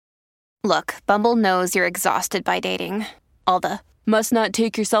Look, Bumble knows you're exhausted by dating. All the must not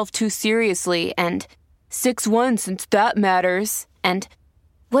take yourself too seriously and 6'1" since that matters. And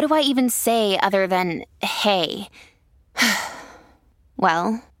what do I even say other than hey?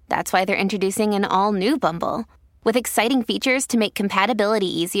 Well, that's why they're introducing an all-new Bumble with exciting features to make compatibility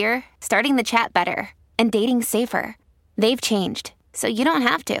easier, starting the chat better, and dating safer. They've changed, so you don't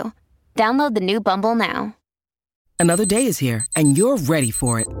have to. Download the new Bumble now. Another day is here, and you're ready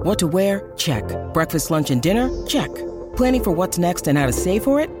for it. What to wear? Check. Breakfast, lunch, and dinner? Check. Planning for what's next and how to save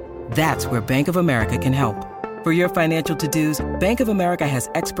for it? That's where Bank of America can help. For your financial to-dos, Bank of America has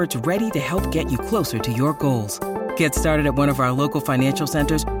experts ready to help get you closer to your goals. Get started at one of our local financial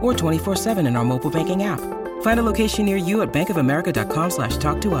centers or 24/7 in our mobile banking app. Find a location near you at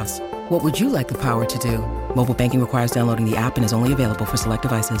bankofamerica.com/talktous. What would you like the power to do? Mobile banking requires downloading the app and is only available for select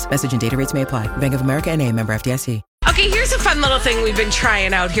devices. Message and data rates may apply. Bank of America N.A., member FDIC. Okay, here's a fun little thing we've been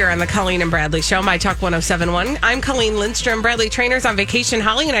trying out here on the Colleen and Bradley Show, My Talk 1071. I'm Colleen Lindstrom. Bradley Trainer's on vacation.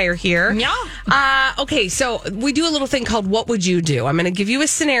 Holly and I are here. Yeah. Okay, so we do a little thing called What Would You Do? I'm going to give you a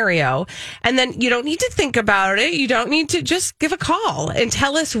scenario, and then you don't need to think about it. You don't need to just give a call and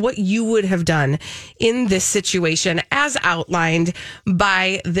tell us what you would have done in this situation as outlined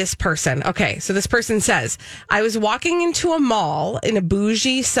by this person. Okay, so this person says, I was walking into a mall in a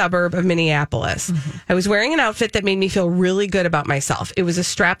bougie suburb of Minneapolis. Mm-hmm. I was wearing an outfit that made me feel really good about myself. It was a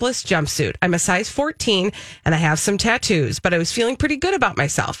strapless jumpsuit. I'm a size 14 and I have some tattoos, but I was feeling pretty good about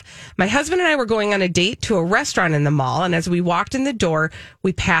myself. My husband and I were going on a date to a restaurant in the mall, and as we walked in the door,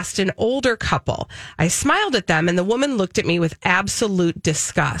 we passed an older couple. I smiled at them, and the woman looked at me with absolute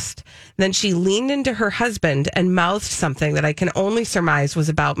disgust. Then she leaned into her husband and mouthed something that I can only surmise was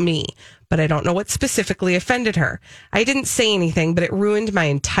about me, but I don't know what specifically offended her. I didn't say anything, but it ruined my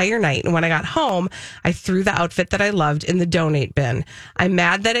entire night. And when I got home, I threw the outfit that I loved in the donate bin. I'm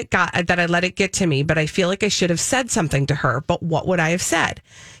mad that I let it get to me, but I feel like I should have said something to her. But what would I have said?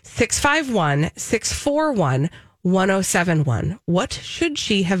 651-641-1071. What should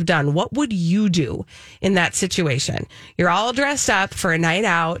she have done? What would you do in that situation? You're all dressed up for a night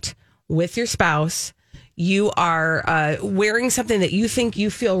out with your spouse. You are wearing something that you think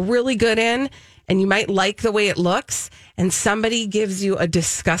you feel really good in, and you might like the way it looks, and somebody gives you a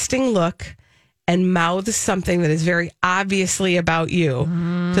disgusting look and mouths something that is very obviously about you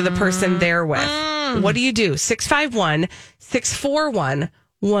to the person they're with. What do you do?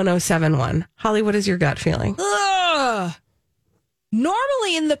 651-641-1071. Holly, what is your gut feeling?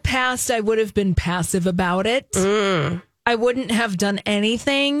 Normally in the past, I would have been passive about it. I wouldn't have done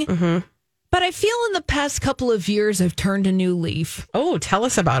anything. Mm-hmm. But I feel in the past couple of years, I've turned a new leaf. Oh, tell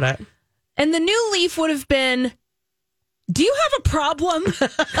us about it. And the new leaf would have been, do you have a problem?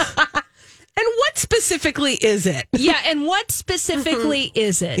 And what specifically is it? Yeah, and what specifically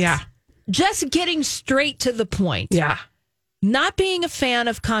is it? Yeah. Just getting straight to the point. Yeah. Not being a fan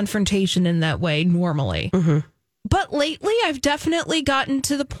of confrontation in that way normally. Mm-hmm. But lately, I've definitely gotten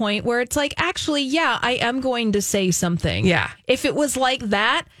to the point where it's like, actually, yeah, I am going to say something. Yeah. If it was like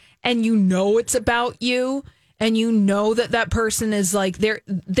that, and you know it's about you, and you know that person is like,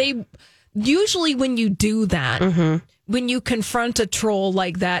 they usually when you do that, when you confront a troll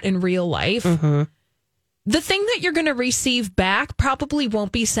like that in real life, the thing that you're going to receive back probably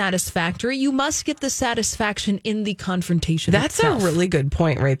won't be satisfactory. You must get the satisfaction in the confrontation. That's itself. a really good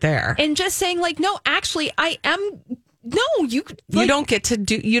point right there. And just saying like, no, actually, I am. No, you don't get to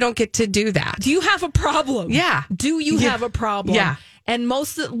do that. Do you have a problem? Yeah. Do you have a problem? Yeah. And more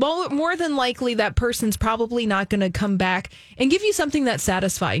than likely, that person's probably not going to come back and give you something that's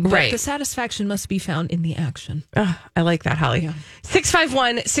satisfying. But right. The satisfaction must be found in the action. Oh, I like that, Holly. Yeah.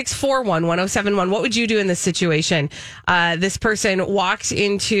 651-641-1071. What would you do in this situation? This person walked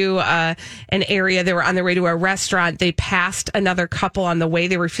into an area. They were on their way to a restaurant. They passed another couple on the way.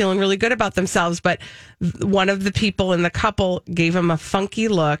 They were feeling really good about themselves, but one of the people in the couple gave them a funky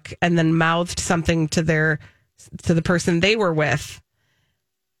look and then mouthed something to the person they were with.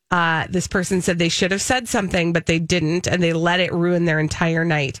 This person said they should have said something, but they didn't, and they let it ruin their entire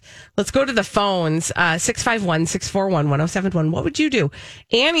night. Let's go to the phones. 651-641-1071. What would you do?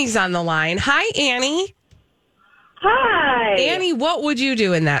 Annie's on the line. Hi, Annie. Hi. Annie, what would you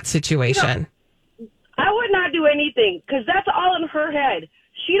do in that situation? No, I would not do anything, because that's all in her head.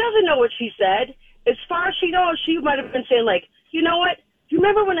 She doesn't know what she said. As far as she knows, she might have been saying, like, you know what? Do you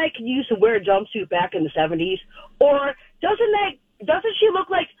remember when I used to wear a jumpsuit back in the 70s? Or doesn't she look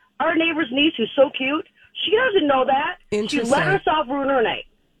like our neighbor's niece who's so cute? She doesn't know that. She let herself ruin her night.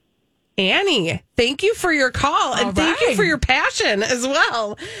 Annie, thank you for your call, and thank you for your passion as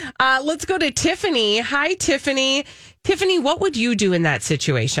well. Let's go to Tiffany. Hi, Tiffany. Tiffany, what would you do in that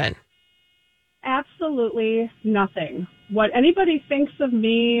situation? absolutely nothing. What anybody thinks of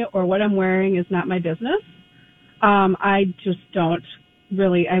me or what I'm wearing is not my business. I just don't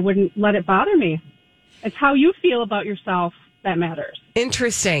really, I wouldn't let it bother me. It's how you feel about yourself that matters.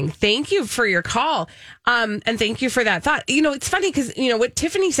 Interesting. Thank you for your call. And thank you for that thought. You know, it's funny because, you know, what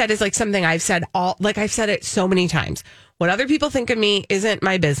Tiffany said is like something I've said I've said it so many times. What other people think of me isn't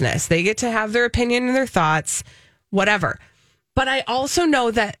my business. They get to have their opinion and their thoughts, whatever. But I also know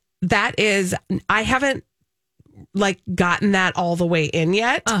that I haven't like gotten that all the way in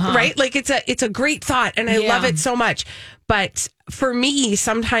yet, right? Like it's a great thought and I love it so much. But for me,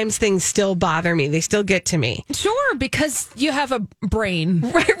 sometimes things still bother me. They still get to me. Sure, because you have a brain.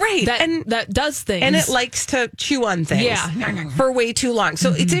 Right. That does things. And it likes to chew on things for way too long.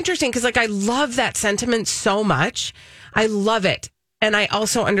 So it's interesting because like I love that sentiment so much. I love it. And I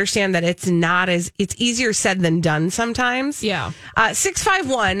also understand that it's easier said than done sometimes. Yeah.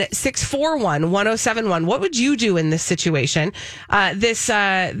 651-641-1071. What would you do in this situation?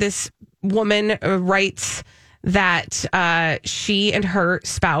 This woman writes that she and her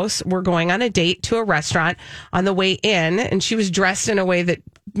spouse were going on a date to a restaurant. On the way in, and she was dressed in a way that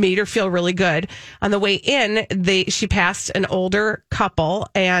made her feel really good. On the way in, she passed an older couple,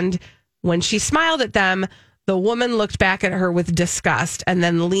 and when she smiled at them, the woman looked back at her with disgust and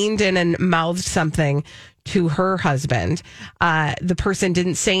then leaned in and mouthed something to her husband. The person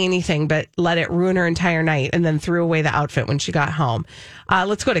didn't say anything, but let it ruin her entire night and then threw away the outfit when she got home.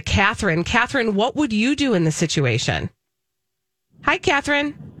 Let's go to Catherine. Catherine, what would you do in this situation? Hi,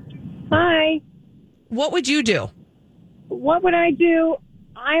 Catherine. Hi. What would you do? What would I do?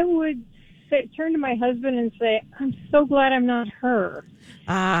 I would turn to my husband and say, I'm so glad I'm not her.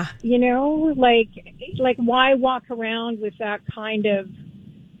 You know, like why walk around with that kind of,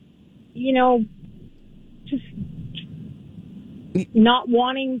 you know, just not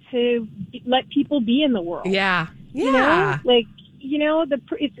wanting to let people be in the world. Yeah. You know? Like, you know,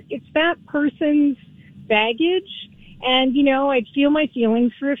 it's that person's baggage. And, you know, I'd feel my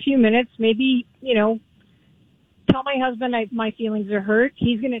feelings for a few minutes, maybe, you know, tell my husband my feelings are hurt.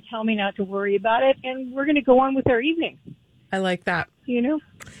 He's going to tell me not to worry about it. And we're going to go on with our evening. I like that. You know?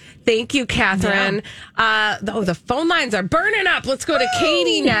 Thank you, Catherine. Yeah. The phone lines are burning up. Let's go to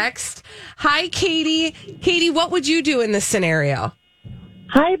Katie next. Hi, Katie. Katie, what would you do in this scenario?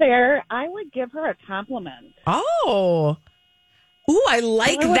 Hi there. I would give her a compliment. Oh. Ooh, I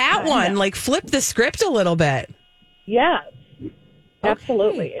like that one. Like flip the script a little bit. Yes.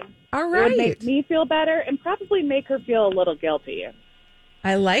 Absolutely. Okay. All right. It would make me feel better and probably make her feel a little guilty.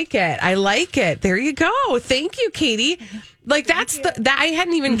 I like it. There you go. Thank you, Katie. Like that I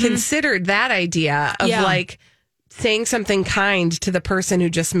hadn't even considered that idea of like saying something kind to the person who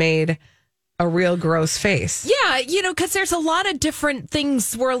just made a real gross face. Yeah, you know, because there's a lot of different things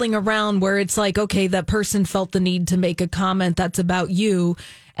swirling around where it's like, okay, that person felt the need to make a comment that's about you.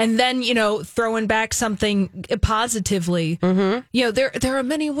 And then, you know, throwing back something positively. You know, there are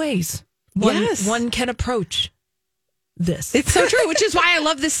many ways one can approach this. It's so true, which is why I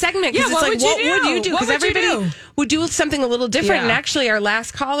love this segment. Because it's like, what would you do? Because everybody would do something a little different. Yeah. And actually, our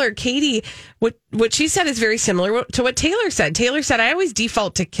last caller, Katie, what she said is very similar to what Taylor said. Taylor said, I always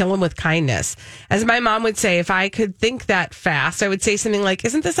default to kill him with kindness. As my mom would say, if I could think that fast, I would say something like,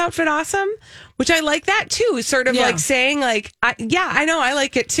 isn't this outfit awesome? Which I like that too. Sort of like saying like, I know, I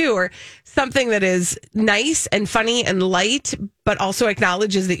like it too. Or something that is nice and funny and light, but also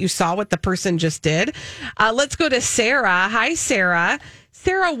acknowledges that you saw what the person just did. Let's go to Sarah. Hi, Sarah.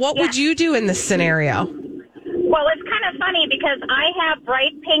 Sarah, what would you do in this scenario? Well, it's kind of funny because I have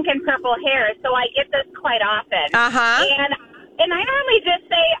bright pink and purple hair, so I get this quite often. And I normally just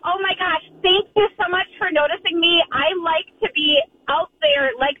say, oh my gosh, thank you so much for noticing me. I like to be out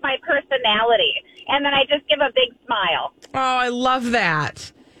there like my personality. And then I just give a big smile. Oh, I love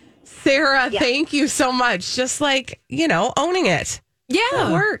that. Sarah, thank you so much. Just like, you know, owning it. Yeah.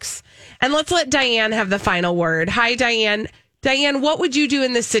 It works. And let's let Diane have the final word. Hi, Diane. Diane, what would you do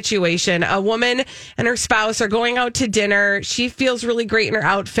in this situation? A woman and her spouse are going out to dinner. She feels really great in her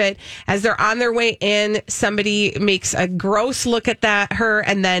outfit. As they're on their way in, somebody makes a gross look at her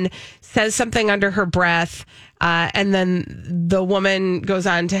and then says something under her breath. And then the woman goes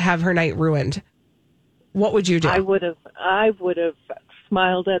on to have her night ruined. What would you do? I would have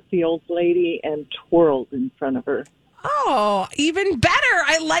smiled at the old lady and twirled in front of her. Oh, even better.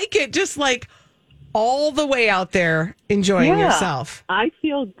 I like it. Just like all the way out there enjoying yourself. I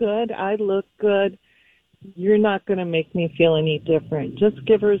feel good. I look good. you're not going to make me feel any different. Just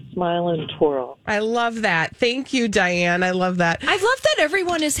give her a smile and twirl. I love that. Thank you, Diane. I love that. I love that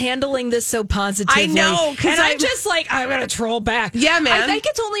everyone is handling this so positively. I know, and because I'm just like, I'm going to troll back. Yeah, man. I think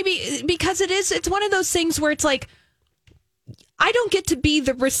it's only because it's one of those things where it's like, I don't get to be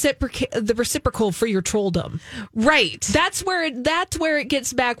the reciprocal for your trolldom. Right. That's where it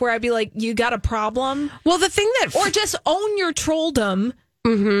gets back where I'd be like, you got a problem? Well, the thing that... Or just own your trolldom.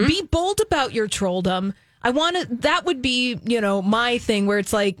 Mm-hmm. Be bold about your trolldom. That would be, my thing where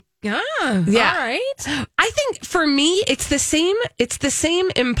it's like, yeah. All right. I think for me, it's the same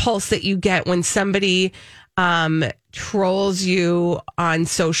impulse that you get when somebody trolls you on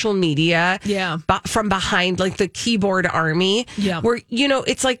social media. Yeah. From behind, like the keyboard army. Yeah. Where,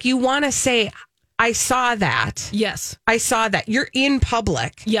 it's like you want to say, I saw that. Yes. I saw that. You're in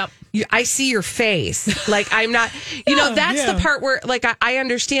public. Yep. I see your face. Like, I'm not, that's the part where, like, I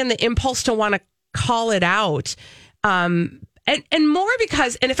understand the impulse to want to call it out. And more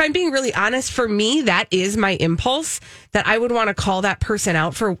because, and if I'm being really honest, for me, that is my impulse, that I would want to call that person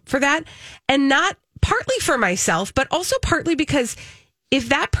out for that. And not partly for myself, but also partly because if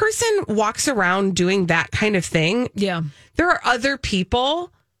that person walks around doing that kind of thing, there are other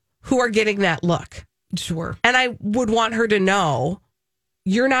people who are getting that look. Sure. And I would want her to know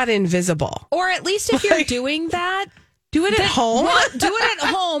you're not invisible. Or at least if you're doing that, do it at home. Do it at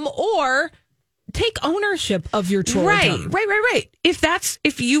home or take ownership of your trolldom. Right. If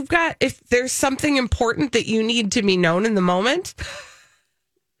there's something important that you need to be known in the moment,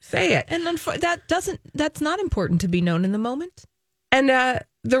 say it. And that's not important to be known in the moment. And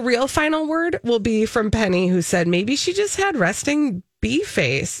the real final word will be from Penny, who said maybe she just had resting bee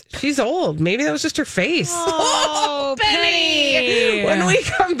face. She's old. Maybe that was just her face. Oh, Penny. When we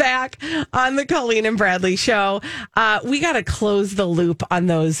come back on the Colleen and Bradley show, we got to close the loop on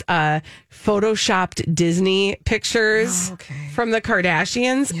those photoshopped Disney pictures from the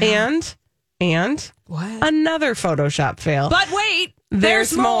Kardashians and what? Another Photoshop fail. But wait,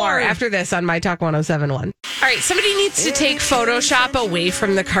 there's more after this on My Talk 107.1. All right, somebody needs to take Photoshop away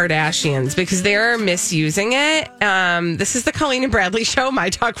from the Kardashians because they are misusing it. This is the Colleen and Bradley show, My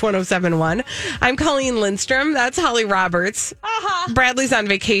Talk 107.1. I'm Colleen Lindstrom. That's Holly Roberts. Bradley's on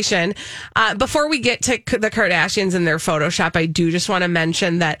vacation. Before we get to the Kardashians and their Photoshop, I do just want to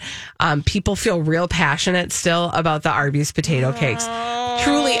mention that people feel real passionate still about the Arby's potato cakes.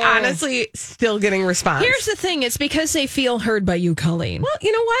 Truly, honestly, still getting response. Here's the thing. It's because they feel heard by you, Colleen. Well,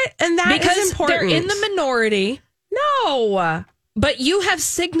 you know what? And that is important. They're in the minority. No. But you have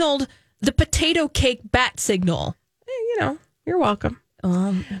signaled the potato cake bat signal. You're welcome.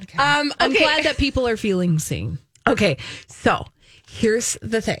 Okay. I'm glad that people are feeling seen. Okay, so here's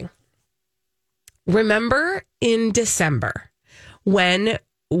the thing. Remember in December when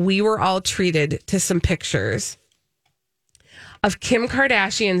we were all treated to some pictures of Kim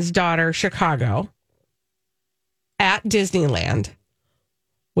Kardashian's daughter, Chicago, at Disneyland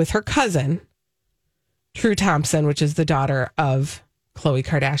with her cousin, True Thompson, which is the daughter of Khloe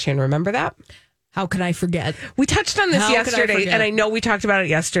Kardashian. Remember that? How could I forget? We touched on this yesterday, and I know we talked about it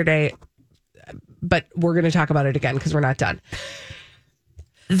yesterday, but we're going to talk about it again because we're not done.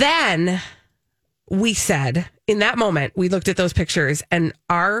 Then we said, in that moment, we looked at those pictures, and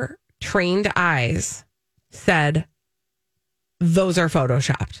our trained eyes said, those are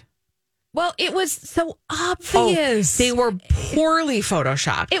photoshopped. Well, it was so obvious. They were poorly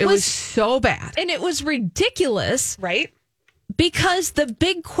photoshopped. It was so bad. And it was ridiculous. Right? Because the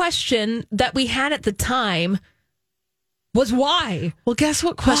big question that we had at the time was why? Well, guess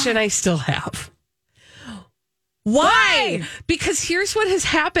what question I still have? Why? Because here's what has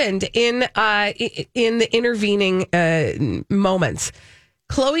happened in the intervening moments.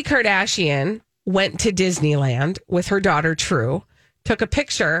 Khloe Kardashian went to Disneyland with her daughter True, took a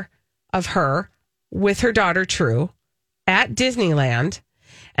picture of her with her daughter True at Disneyland,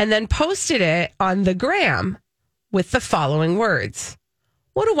 and then posted it on the gram with the following words: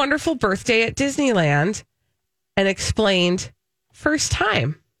 "What a wonderful birthday at Disneyland," and explained first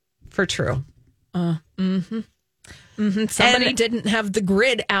time for True. Somebody didn't have the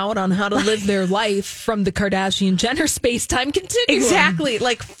grid out on how to live their life from the Kardashian Jenner space-time continuum. Exactly.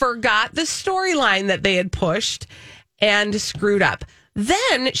 Like, forgot the storyline that they had pushed and screwed up.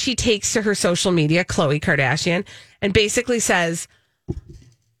 Then she takes to her social media, Khloe Kardashian, and basically says,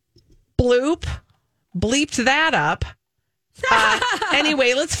 bleeped that up.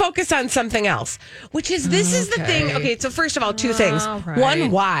 Anyway, let's focus on something else, which is, this is the thing. Okay, so first of all, two things. Right.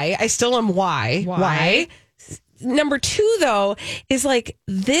 One, why? I still am why? Number two, though, is like,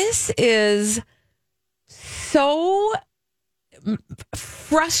 this is so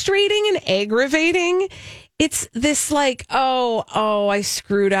frustrating and aggravating. It's this like, oh, I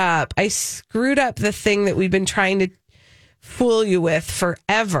screwed up. I screwed up the thing that we've been trying to fool you with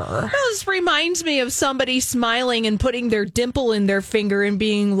forever. This reminds me of somebody smiling and putting their dimple in their finger and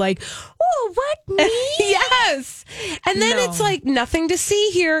being like, oh, what, me? Yes. And then it's like, nothing to see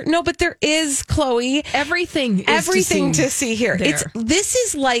here. No, but there is, Chloe. Everything to see here. This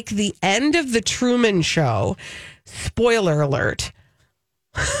is like the end of the Truman Show. Spoiler alert.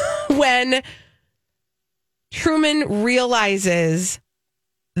 When Truman realizes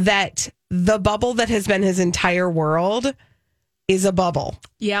that the bubble that has been his entire world is a bubble.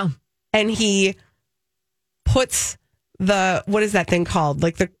 Yeah. And he puts what is that thing called?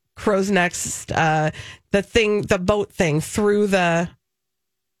 Like the crow's nest, the boat thing through the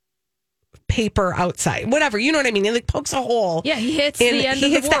paper outside. Whatever, you know what I mean? He like pokes a hole. Yeah, he hits the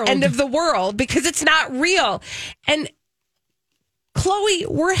end of the world because it's not real. And Chloe,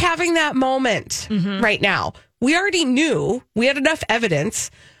 we're having that moment right now. We already knew. We had enough evidence.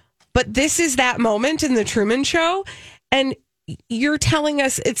 But this is that moment in the Truman Show. And you're telling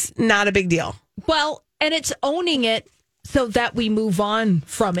us it's not a big deal. Well, and it's owning it so that we move on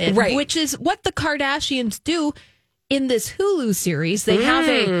from it. Right. Which is what the Kardashians do in this Hulu series. They have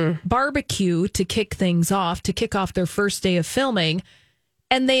a barbecue to kick things off, to kick off their first day of filming.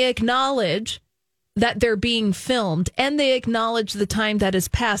 And they acknowledge that they're being filmed. And they acknowledge the time that has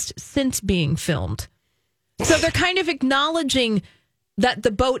passed since being filmed. So they're kind of acknowledging that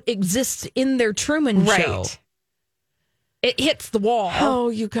the boat exists in their Truman Show. It hits the wall. Oh,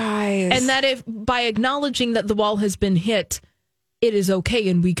 you guys. And that if by acknowledging that the wall has been hit, it is okay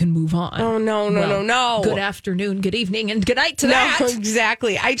and we can move on. Oh, no. Good afternoon, good evening, and good night to that. No,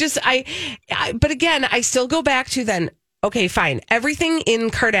 exactly. But again, I still go back to then, okay, fine. Everything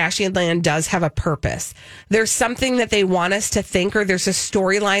in Kardashian land does have a purpose. There's something that they want us to think, or there's a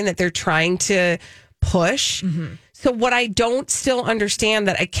storyline that they're trying to push. So what I don't still understand,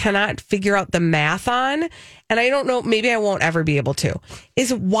 that I cannot figure out the math on, and I don't know, maybe I won't ever be able to,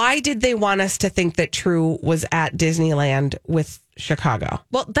 is why did they want us to think that True was at Disneyland with Chicago?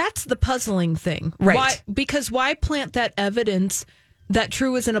 Well, that's the puzzling thing. Right. Because why plant that evidence that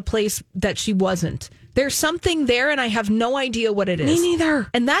True was in a place that she wasn't? There's something there, and I have no idea what it is. Me neither.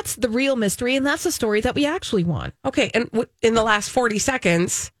 And that's the real mystery, and that's the story that we actually want. Okay, and in the last 40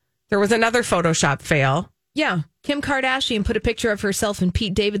 seconds, there was another Photoshop fail. Yeah. Kim Kardashian put a picture of herself and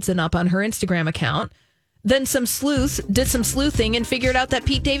Pete Davidson up on her Instagram account. Then some sleuths did some sleuthing and figured out that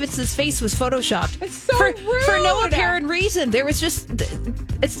Pete Davidson's face was photoshopped. It's so rude. For no apparent reason. There was just,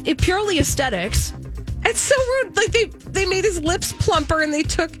 it's purely aesthetics. It's so rude. Like they made his lips plumper and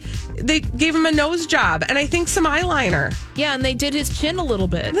they gave him a nose job and I think some eyeliner. Yeah, and they did his chin a little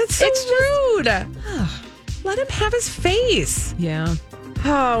bit. That's so rude. Let him have his face. Yeah.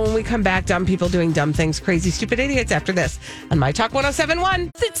 Oh, when we come back, dumb people doing dumb things, crazy, stupid idiots after this on My Talk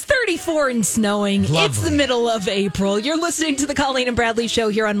 1071. It's 34 and snowing. Lovely. It's the middle of April. You're listening to the Colleen and Bradley Show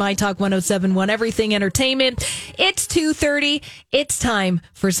here on My Talk 1071, Everything Entertainment. It's 2:30. It's time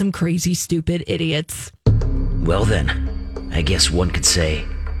for some crazy, stupid idiots. Well then, I guess one could say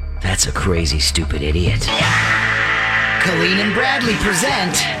that's a crazy, stupid idiot. Colleen and Bradley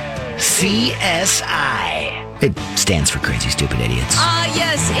present CSI. It stands for Crazy Stupid Idiots.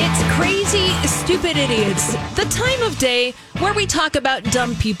 Yes, it's Crazy Stupid Idiots, the time of day where we talk about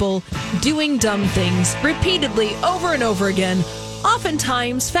dumb people doing dumb things repeatedly over and over again,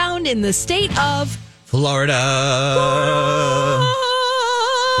 oftentimes found in the state of Florida.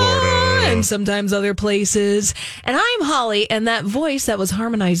 And sometimes other places. And I'm Holly, and that voice that was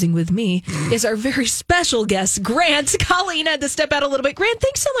harmonizing with me is our very special guest, Grant. Colleen had to step out a little bit. Grant,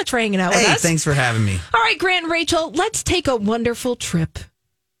 thanks so much for hanging out with us. Hey, thanks for having me. All right, Grant and Rachel, let's take a wonderful trip.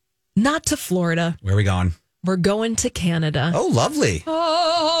 Not to Florida. Where are we going? We're going to Canada. Oh, lovely.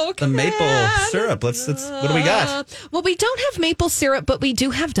 Oh, the maple syrup. Let's. What do we got? Well, we don't have maple syrup, but we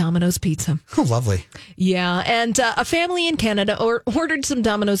do have Domino's pizza. Oh, lovely. Yeah, and a family in Canada ordered some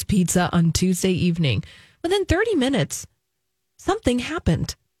Domino's pizza on Tuesday evening. Within 30 minutes, something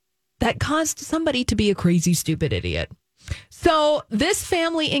happened that caused somebody to be a crazy, stupid idiot. So this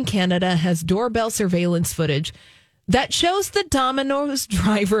family in Canada has doorbell surveillance footage that shows the Domino's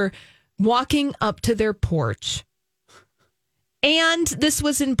driver walking up to their porch. And this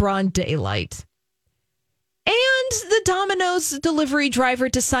was in broad daylight. And the Domino's delivery driver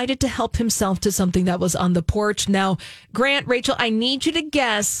decided to help himself to something that was on the porch. Now, Grant, Rachel, I need you to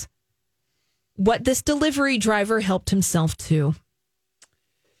guess what this delivery driver helped himself to.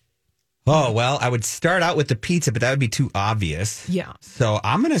 Oh, well, I would start out with the pizza, but that would be too obvious. Yeah. So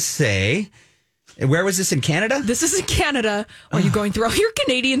I'm going to say Where was this, in Canada? This is in Canada. Are you going through all your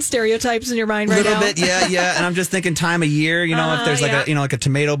Canadian stereotypes in your mind right now? A little bit, yeah. And I'm just thinking time of year, if there's like a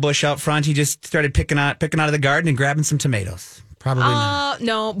tomato bush out front, he just started picking out of the garden and grabbing some tomatoes. Probably not.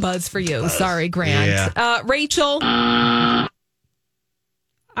 No, buzz for you. Sorry, Grant. Yeah. Rachel? I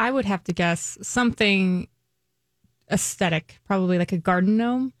would have to guess something aesthetic, probably like a garden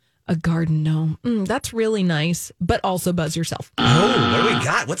gnome. A garden gnome. That's really nice, but also buzz yourself. Oh, what do we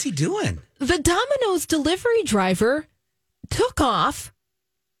got? What's he doing? The Domino's delivery driver took off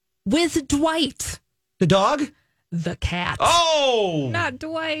with Dwight. The dog? The cat. Oh! Not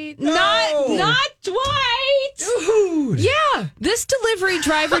Dwight. No. Not Dwight! Dude! Yeah, this delivery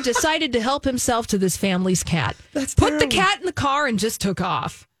driver decided to help himself to this family's cat. That's Put terrible. the cat in the car and just took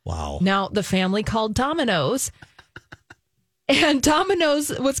off. Wow. Now, the family called Domino's. And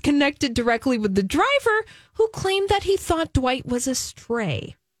Domino's was connected directly with the driver, who claimed that he thought Dwight was a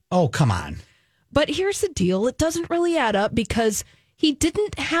stray. Oh, come on. But here's the deal. It doesn't really add up because he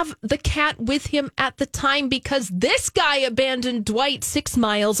didn't have the cat with him at the time because this guy abandoned Dwight 6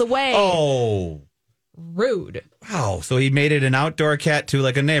 miles away. Oh. Rude. Wow. So he made it an outdoor cat to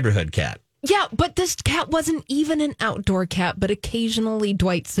like a neighborhood cat. Yeah, but this cat wasn't even an outdoor cat, but occasionally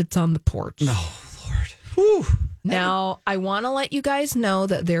Dwight sits on the porch. Oh, Lord. Whew. Now, I want to let you guys know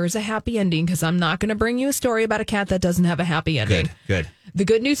that there is a happy ending because I'm not going to bring you a story about a cat that doesn't have a happy ending. Good. The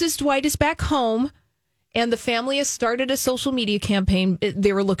good news is Dwight is back home, and the family has started a social media campaign.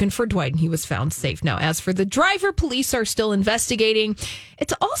 They were looking for Dwight, and he was found safe. Now, as for the driver, police are still investigating.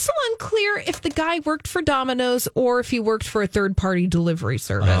 It's also unclear if the guy worked for Domino's or if he worked for a third-party delivery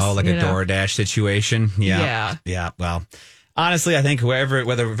service. Oh, like a DoorDash situation? Yeah. Well, honestly, I think whether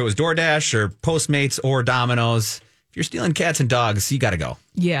if it was DoorDash or Postmates or Domino's, if you're stealing cats and dogs, you got to go.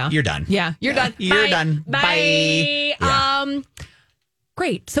 Yeah. You're done. Yeah, you're done. You're Bye. done. Bye. Yeah.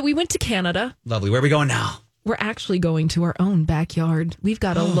 Great. So we went to Canada. Lovely. Where are we going now? We're actually going to our own backyard. We've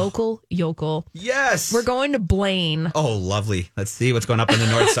got a local yokel. Yes. We're going to Blaine. Oh, lovely. Let's see what's going up in the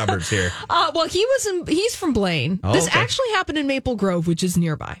north suburbs here. Well, he's from Blaine. Oh, this okay. actually happened in Maple Grove, which is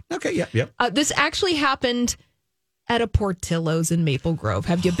nearby. Okay, yep. This actually happened at a Portillo's in Maple Grove.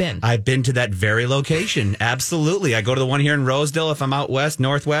 Have you been? I've been to that very location. Absolutely. I go to the one here in Rosedale. If I'm out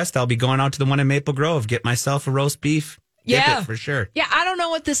northwest, I'll be going out to the one in Maple Grove. Get myself a roast beef. Dip it, for sure. Yeah, I don't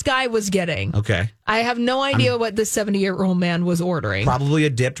know what this guy was getting. Okay. I have no idea what this 78-year-old man was ordering. Probably a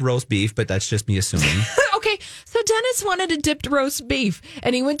dipped roast beef, but that's just me assuming. Okay, so Dennis wanted a dipped roast beef,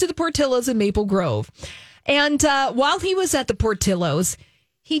 and he went to the Portillo's in Maple Grove. And while he was at the Portillo's,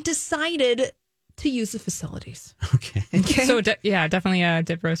 he decided to use the facilities. Okay. So, definitely a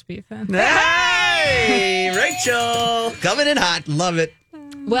dip roast beef then. Hey, Rachel. Coming in hot. Love it.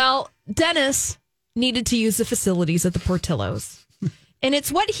 Well, Dennis needed to use the facilities at the Portillo's. And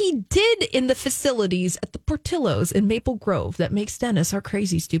it's what he did in the facilities at the Portillo's in Maple Grove that makes Dennis our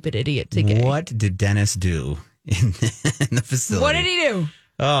crazy, stupid idiot today. What did Dennis do in the facility? What did he do?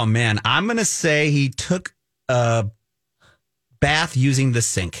 Oh, man. I'm going to say he took a bath using the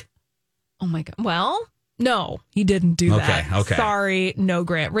sink. Oh, my God. Well, no, he didn't do that. Okay. Sorry, no,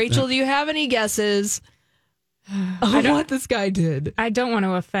 Grant. Rachel, do you have any guesses of what this guy did? I don't want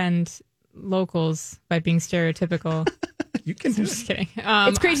to offend locals by being stereotypical. You can I'm just kidding.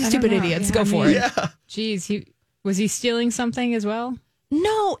 It's crazy, I don't stupid know. idiots. Yeah, Go for it. Yeah. Geez, was he stealing something as well?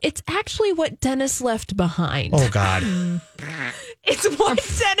 No, it's actually what Dennis left behind. Oh, God. It's what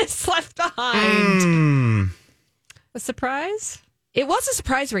Dennis left behind. A surprise? It was a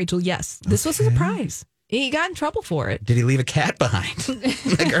surprise, Rachel. Yes, this was a surprise. He got in trouble for it. Did he leave a cat behind?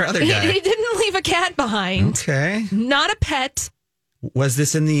 Like our other guy. He didn't leave a cat behind. Okay. Not a pet. Was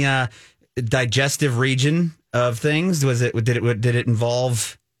this in the digestive region of things? Did it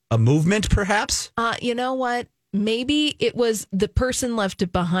involve a movement, perhaps? You know what? Maybe it was the person left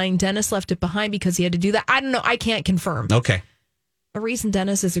it behind. Dennis left it behind because he had to do that. I don't know. I can't confirm. Okay. A reason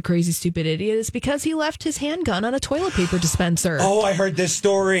Dennis is a crazy, stupid idiot is because he left his handgun on a toilet paper dispenser. Oh, I heard this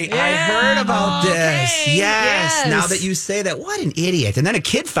story. Yeah. I heard about this. Okay. Yes. Yes. Now that you say that, what an idiot. And then a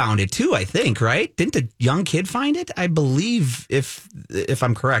kid found it too, I think, right? Didn't a young kid find it? I believe, if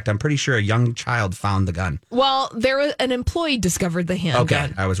I'm correct, I'm pretty sure a young child found the gun. Well, an employee discovered the handgun.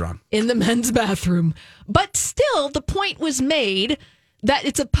 Okay, I was wrong. In the men's bathroom. But still, the point was made that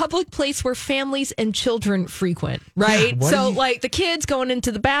it's a public place where families and children frequent, right? Yeah, so, like, the kids going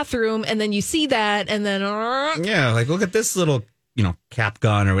into the bathroom, and then you see that, and then... Yeah, like, look at this little, cap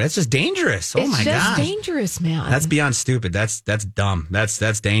gun, or it's just dangerous. Oh, my God. It's just dangerous, man. That's beyond stupid. That's dumb.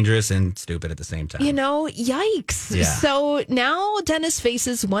 That's dangerous and stupid at the same time. Yikes. Yeah. So now Dennis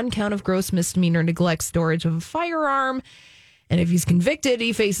faces 1 count of gross misdemeanor neglect storage of a firearm. And if he's convicted,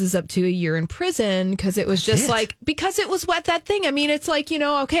 he faces up to a year in prison because it was just because it was what that thing. I mean, it's like,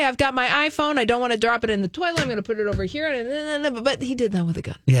 okay, I've got my iPhone. I don't want to drop it in the toilet. I'm going to put it over here. But he did that with a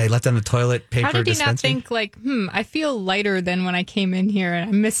gun. Yeah, he left on the toilet paper How did he dispenser. not think I feel lighter than when I came in here and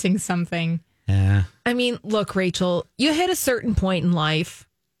I'm missing something? Yeah. I mean, look, Rachel, you hit a certain point in life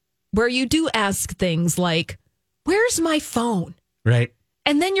where you do ask things like, where's my phone? Right.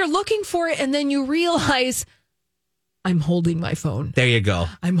 And then you're looking for it, and then you realize, I'm holding my phone. There you go.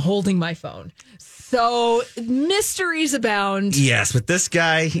 I'm holding my phone. So mysteries abound. Yes, but this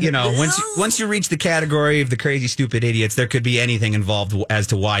guy, once you reach the category of the crazy, stupid idiots, there could be anything involved as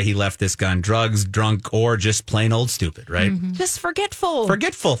to why he left this gun. Drugs, drunk, or just plain old stupid, right? Mm-hmm. Just forgetful.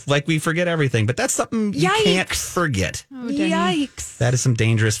 Forgetful, like we forget everything. But that's something you can't forget. Oh, yikes. That is some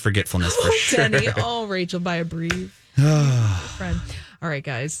dangerous forgetfulness for sure. Denny. Oh, Rachel, by a breathe. Friend. All right,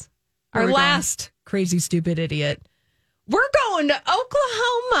 guys. Our last crazy, stupid idiot. We're going to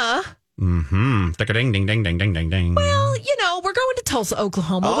Oklahoma. Mm-hmm. Ding, ding, ding, ding, ding, ding, ding. Well, we're going to Tulsa,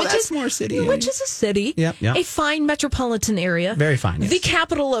 Oklahoma, which is more city, which is a city, Yep. a fine metropolitan area, very fine. Yes. The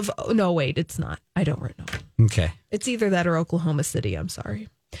capital of. No, wait, it's not. I don't know. Okay, it's either that or Oklahoma City. I'm sorry.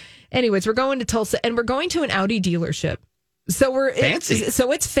 Anyways, we're going to Tulsa, and we're going to an Audi dealership. So we're fancy.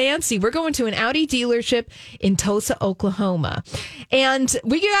 It's fancy. We're going to an Audi dealership in Tulsa, Oklahoma, and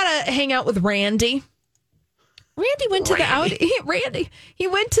we gotta hang out with Randy. Randy went to the Audi. He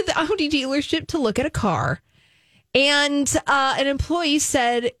went to the Audi dealership to look at a car, and an employee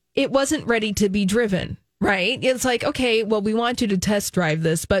said it wasn't ready to be driven. Right? It's like, okay, well, we want you to test drive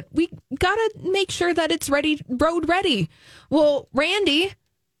this, but we gotta make sure that it's road ready. Well, Randy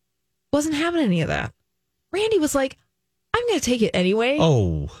wasn't having any of that. Randy was like, I'm going to take it anyway.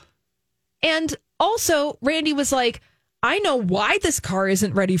 Oh. And also, Randy was like, I know why this car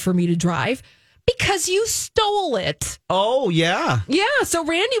isn't ready for me to drive. Because you stole it. Oh, yeah. Yeah. So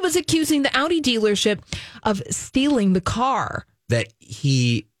Randy was accusing the Audi dealership of stealing the car. That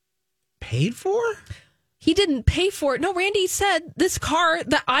he paid for? He didn't pay for it. No, Randy said this car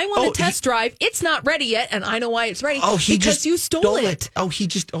that I want to test drive, it's not ready yet, and I know why it's ready. Oh, because you stole it. Oh,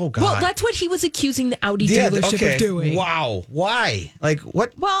 God. Well, that's what he was accusing the Audi dealership of doing. Wow. Why? Like,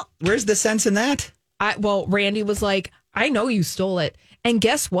 what? Well, where's the sense in that? Randy was like, I know you stole it. And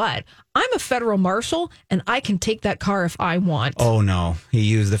guess what? I'm a federal marshal, and I can take that car if I want. Oh, no. He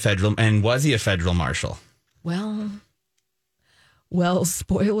used the federal. And was he a federal marshal? Well,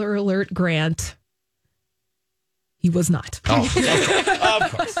 spoiler alert, Grant. He was not. Oh, okay.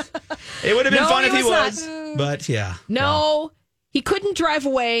 Of course. It would have been fun if he was. But yeah. No, he couldn't drive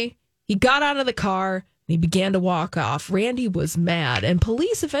away. He got out of the car and he began to walk off. Randy was mad, and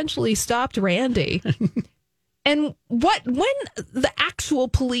police eventually stopped Randy. And when the actual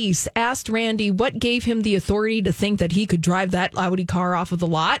police asked Randy what gave him the authority to think that he could drive that Audi car off of the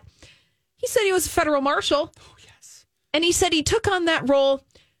lot, he said he was a federal marshal. Oh, yes. And he said he took on that role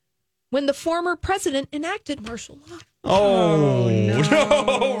when the former president enacted martial law. Oh,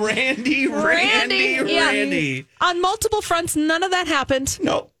 no. Randy. Yeah. On multiple fronts, none of that happened.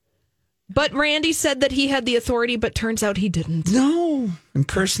 No. But Randy said that he had the authority, but turns out he didn't. No.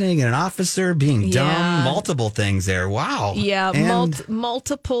 Impersonating an officer, being dumb, multiple things there. Wow. Yeah,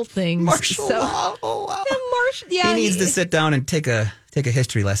 multiple things. Martial law. Oh, wow. He needs to sit down and take a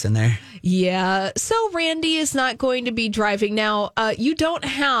history lesson there. Yeah. So Randy is not going to be driving. Now, you don't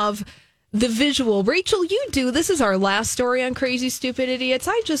have the visual. Rachel, you do. This is our last story on Crazy Stupid Idiots.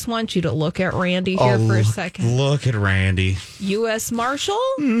 I just want you to look at Randy here for a second. Look at Randy. U.S. Marshal?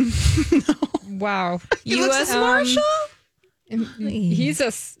 No. Wow. U.S. Marshal? He's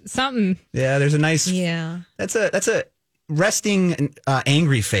a something. Yeah, there's a nice... Yeah. That's a resting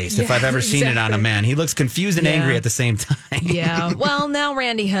angry face if I've ever seen it on a man. He looks confused and angry at the same time. Yeah. Well, now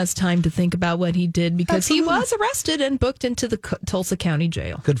Randy has time to think about what he did because he was arrested and booked into the Tulsa County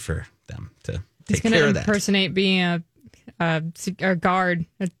Jail. Good for them to take care of that. He's going to impersonate being a guard,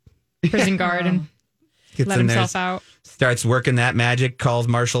 a prison guard, and let himself out. Starts working that magic, calls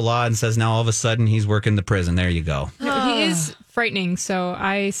martial law, and says now all of a sudden he's working the prison. There you go. He is frightening, so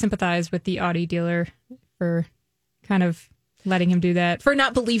I sympathize with the Audi dealer for kind of letting him do that. For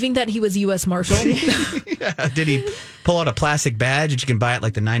not believing that he was U.S. Marshal. Yeah. Did he pull out a plastic badge that you can buy at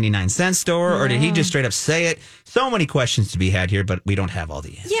like the 99-cent store? Or did he just straight up say it? So many questions to be had here, but we don't have all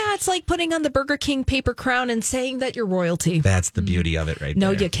the answers. Yeah, it's like putting on the Burger King paper crown and saying that you're royalty. That's the beauty of it right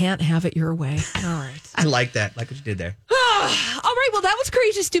there. No, you can't have it your way. All right. I like that. Like what you did there. All right. Well, that was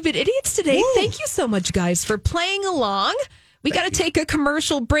Crazy Stupid Idiots today. Woo. Thank you so much, guys, for playing along. We got to take a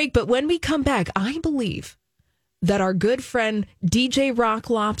commercial break, but when we come back, I believe that our good friend DJ Rock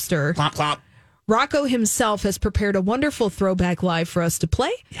Lobster Clop, clop. Rocco himself has prepared a wonderful throwback live for us to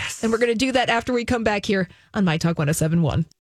play. Yes. And we're going to do that after we come back here on My Talk 1071.